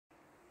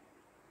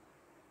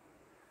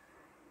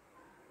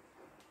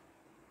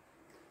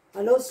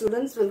Hello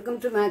students,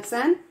 welcome to Max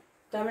and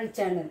Tamil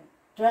channel.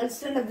 12th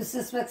standard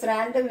business max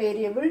random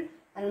variable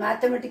and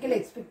mathematical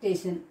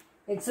expectation.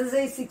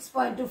 Exercise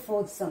 6.2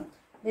 fourth sum.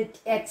 Let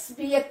x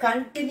be a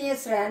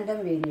continuous random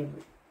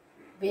variable.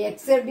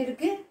 X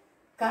is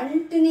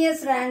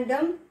continuous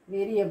random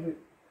variable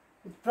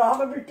with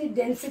probability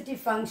density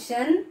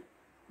function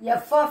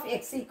f of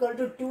x equal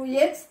to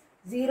 2x,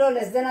 0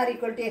 less than or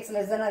equal to x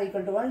less than or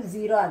equal to 1,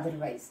 0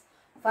 otherwise.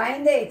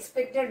 Find the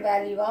expected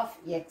value of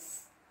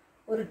x.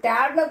 ஒரு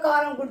டேப்ல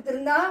காலம்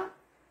கொடுத்திருந்தா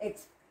x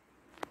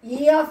e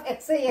of x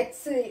x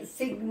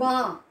sigma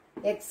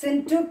x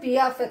into p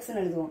of x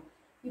ன்னு எழுதுவோம்.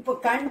 இப்போ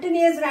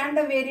continuous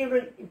random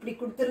variable இப்படி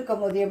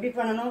கொடுத்திருக்கும்போது எப்படி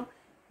பண்ணணும்?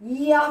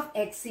 e of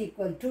x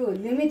equal to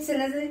limits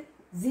என்னது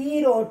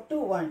 0 to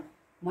 1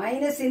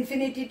 minus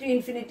infinity to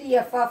infinity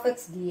f of x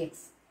dx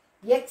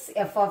x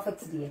f of x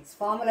dx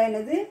formula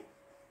என்னது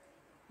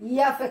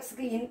e of x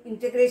க்கு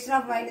integration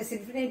of minus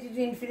infinity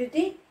to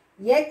infinity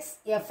x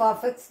f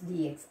of x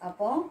dx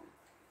அப்போ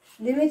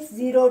limits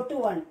 0 to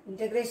 1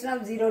 integration of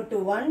 0 to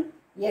 1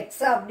 x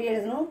அப்படி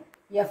எழுதணும்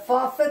f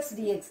of x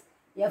dx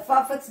f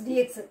of x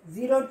dx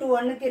 0 to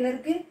 1 க்கு என்ன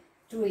இருக்கு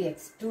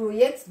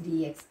 2x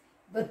dx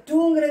இப்ப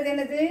 2ங்கிறது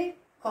என்னது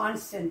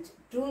constant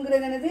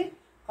 2ங்கிறது என்னது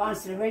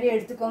constant வெளிய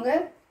எடுத்துக்கோங்க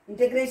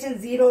integration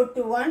 0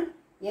 to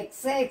 1 x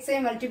I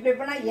multiply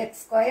பண்ணா x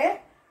ஸ்கொயர்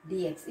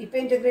dx இப்போ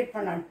இன்டகிரேட்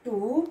பண்ணா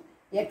 2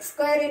 x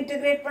ஸ்கொயர்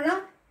இன்டகிரேட் பண்ணா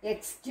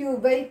x cube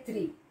by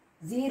 3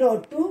 0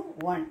 to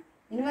 1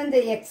 இன்னும் இந்த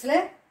x ல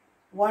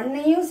 1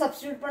 ஐயும்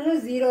substitute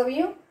பண்ணனும் 0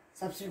 ஐயும்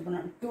substitute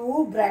பண்ணனும் 2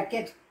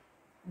 bracket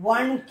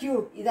 1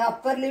 cube இது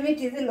upper limit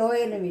இது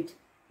lower limit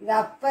இது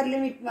upper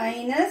limit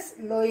minus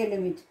lower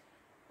limit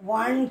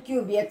 1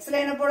 cube x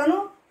ல என்ன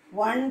போடணும்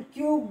 1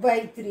 cube by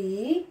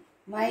 3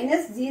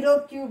 minus 0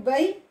 cube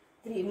by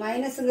 3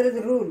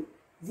 minusங்கிறது rule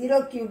 0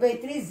 cube by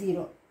 3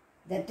 0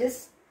 that is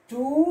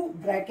 2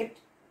 bracket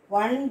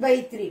 1 by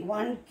 3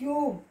 1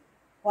 cube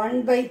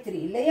 1 by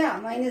 3 இல்லையா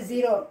minus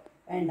 0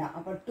 வேண்டாம்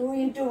அப்ப 2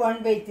 into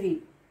 1 by 3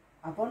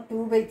 அப்போ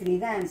 2 by 3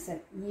 தான் answer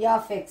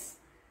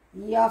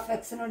e of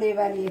x னுடைய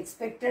value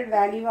expected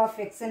value of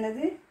x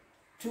என்னது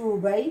 2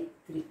 by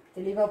 3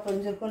 தெளிவா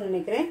புரிஞ்சிருக்கும்னு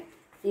நினைக்கிறேன்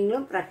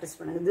நீங்களும் பிராக்டீஸ்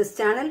பண்ணுங்க this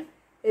channel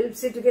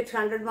helps you to get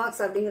 100 marks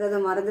அப்படிங்கறத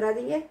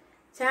மறந்துடாதீங்க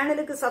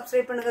சேனலுக்கு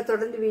subscribe பண்ணுங்க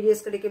தொடர்ந்து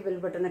வீடியோஸ் கிடைக்க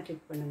பெல் பட்டனை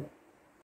கிளிக் பண்ணுங்க